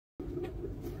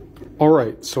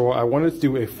Alright, so I wanted to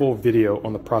do a full video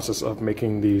on the process of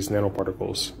making these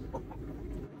nanoparticles.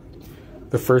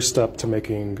 The first step to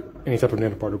making any type of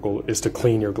nanoparticle is to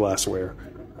clean your glassware,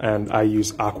 and I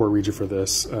use aqua regia for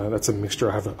this. That's a mixture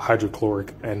of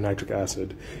hydrochloric and nitric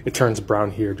acid. It turns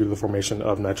brown here due to the formation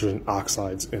of nitrogen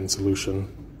oxides in solution.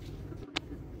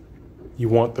 You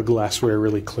want the glassware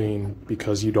really clean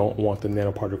because you don't want the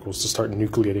nanoparticles to start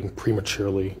nucleating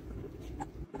prematurely.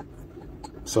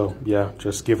 So yeah,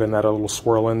 just giving that a little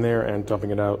swirl in there and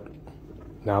dumping it out.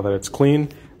 Now that it's clean,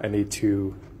 I need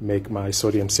to make my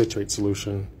sodium citrate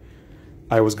solution.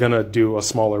 I was gonna do a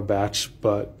smaller batch,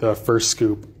 but the first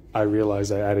scoop I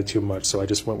realized I added too much, so I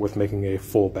just went with making a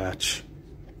full batch.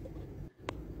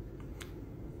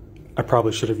 I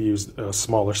probably should have used a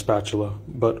smaller spatula,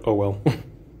 but oh well.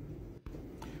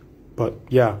 But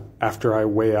yeah, after I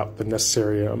weigh out the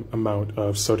necessary amount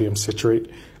of sodium citrate,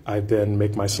 I then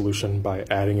make my solution by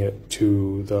adding it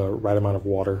to the right amount of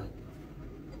water.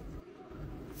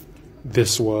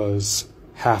 This was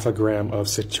half a gram of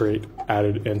citrate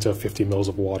added into 50 mils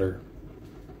of water.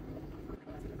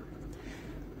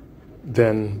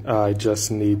 Then I just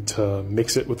need to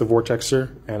mix it with the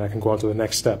vortexer and I can go on to the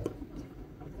next step.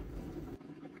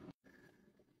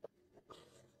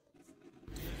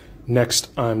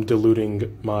 Next, I'm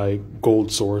diluting my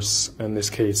gold source, in this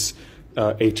case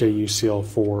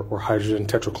HAUCl4 or hydrogen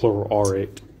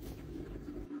tetrachloroaurate.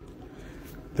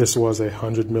 This was a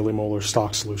 100 millimolar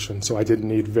stock solution, so I didn't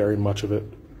need very much of it.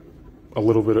 A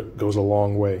little bit goes a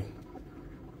long way.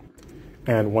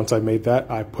 And once I made that,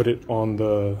 I put it on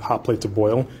the hot plate to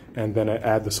boil, and then I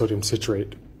add the sodium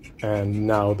citrate, and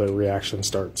now the reaction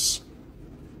starts.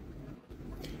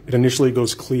 It initially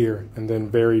goes clear, and then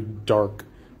very dark,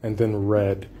 and then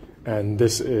red, and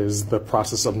this is the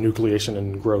process of nucleation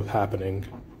and growth happening.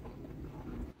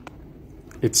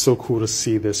 It's so cool to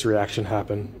see this reaction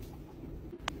happen.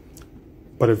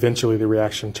 But eventually the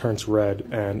reaction turns red,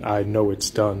 and I know it's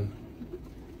done.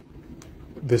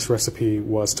 This recipe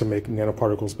was to make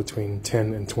nanoparticles between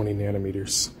 10 and 20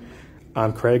 nanometers.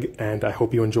 I'm Craig, and I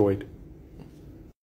hope you enjoyed.